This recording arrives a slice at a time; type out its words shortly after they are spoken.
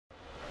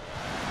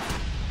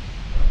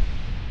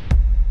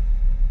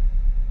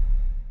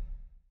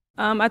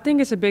I think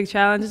it's a big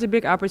challenge. It's a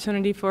big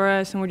opportunity for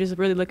us, and we're just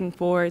really looking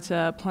forward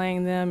to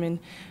playing them and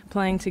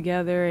playing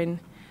together. And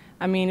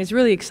I mean, it's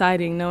really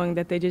exciting knowing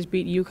that they just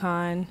beat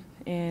UConn.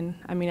 And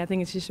I mean, I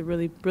think it's just a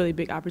really, really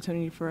big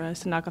opportunity for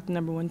us to knock off the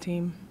 #1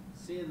 team.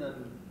 Seeing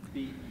them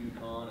beat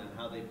UConn and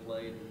how they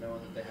played, and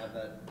knowing that they have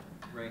that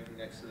ranking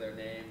next to their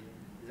name,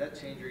 does that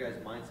change your guys'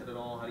 mindset at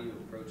all? How do you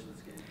approach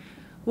this game?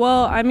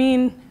 Well, I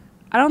mean,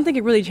 I don't think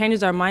it really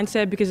changes our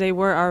mindset because they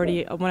were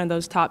already one of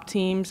those top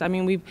teams. I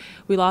mean, we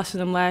lost to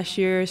them last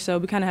year, so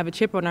we kind of have a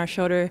chip on our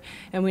shoulder,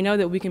 and we know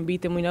that we can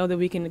beat them. We know that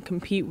we can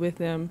compete with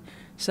them.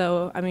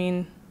 So, I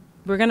mean,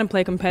 we're going to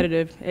play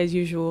competitive as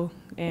usual,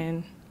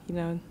 and, you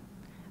know,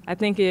 I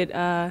think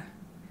I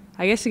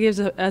guess it gives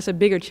us a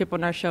bigger chip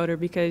on our shoulder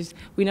because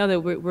we know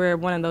that we're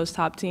one of those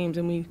top teams,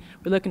 and we're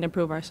looking to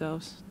prove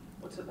ourselves.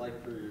 What's it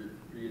like for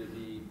you to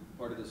be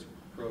part of this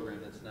program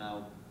that's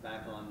now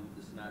back on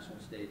this national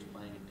stage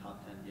playing in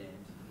top 10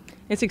 games?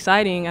 It's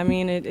exciting. I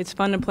mean, it's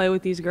fun to play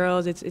with these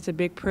girls. It's a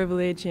big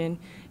privilege, and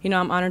you know,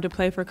 I'm honored to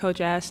play for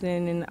Coach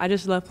Aston, and I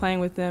just love playing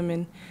with them,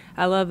 and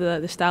I love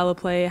the style of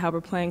play, how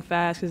we're playing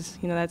fast, because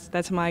you know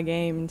that's my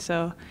game, and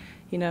so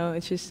you know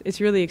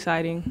it's really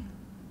exciting.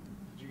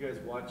 Did you guys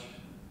watch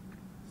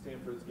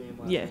Stanford's game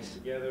last Yes.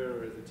 night together,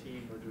 or as a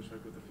team, or just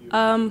like with a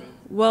few?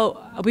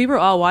 Well, we were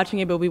all watching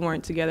it, but we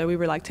weren't together. We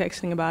were like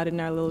texting about it in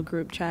our little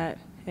group chat,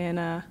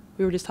 and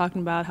we were just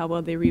talking about how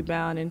well they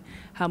rebound and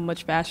how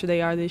much faster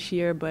they are this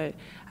year. But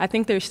I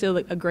think they're still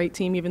a great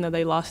team, even though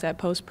they lost that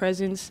post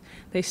presence.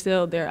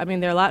 They're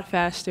a lot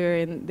faster,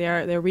 and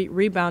they're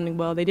rebounding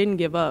well. They didn't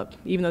give up,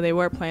 even though they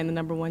were playing the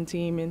 #1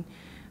 team. And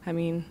I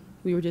mean,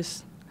 we were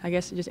just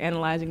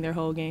analyzing their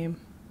whole game.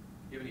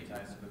 Do you have any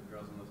ties to the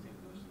girls on those teams?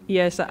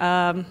 Yes,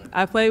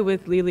 I played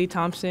with Lily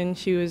Thompson.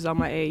 She was on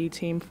my AAU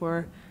team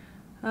for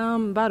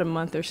about a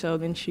month or so,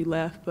 then she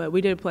left. But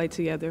we did play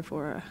together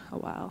for a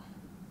while.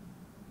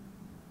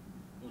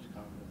 How much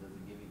confidence does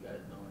it give you guys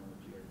knowing what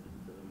you guys did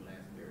to them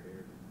last year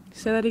here?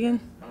 Say that again?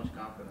 How much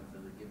confidence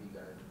does it give you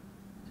guys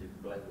to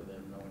play with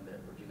them knowing that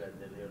what you guys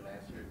did here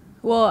last year?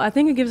 Well, I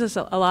think it gives us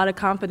a lot of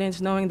confidence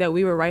knowing that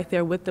we were right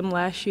there with them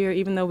last year,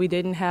 even though we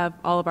didn't have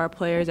all of our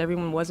players,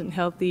 everyone wasn't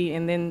healthy,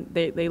 and then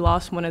they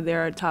lost one of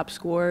their top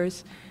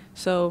scorers.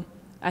 So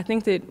I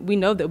think that we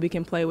know that we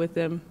can play with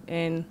them,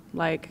 and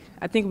like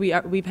I think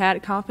we've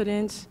had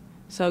confidence.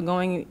 So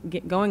going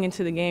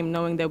into the game,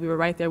 knowing that we were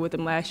right there with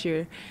them last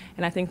year,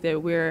 and I think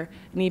that we're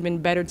an even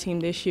better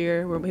team this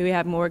year. We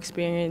have more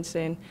experience,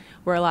 and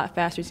we're a lot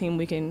faster team.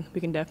 We can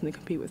definitely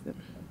compete with them.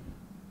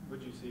 What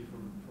did you see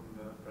from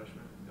the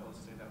freshmen? Y'all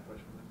standout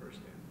freshmen in the first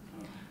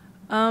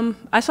game?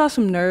 I saw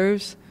some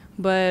nerves,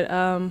 but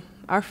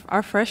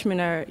our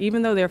freshmen are,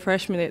 even though they're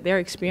freshmen, they're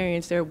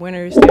experienced. They're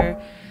winners.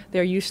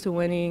 They're used to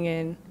winning,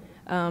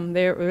 and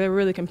they're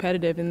really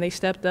competitive. And they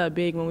stepped up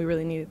big when we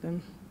really needed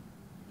them.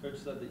 Coach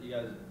said that you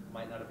guys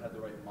might not have had the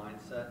right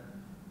mindset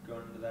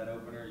going into that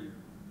opener. You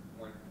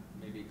weren't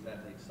maybe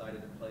exactly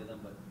excited to play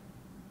them, but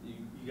you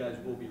guys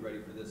will be ready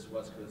for this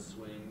West Coast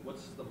swing.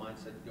 What's the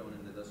mindset going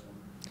into this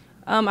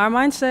one? Our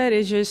mindset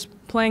is just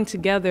playing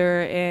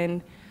together,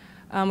 and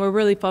we're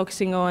really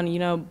focusing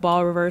on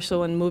ball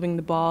reversal and moving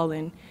the ball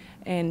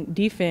and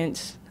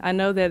defense. I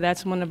know that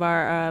that's one of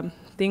our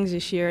things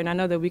this year, and I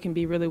know that we can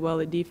be really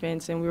well at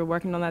defense, and we were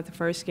working on that the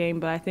first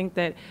game, but I think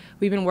that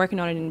we've been working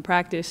on it in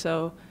practice,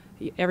 so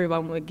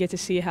everyone would get to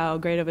see how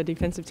great of a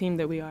defensive team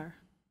that we are.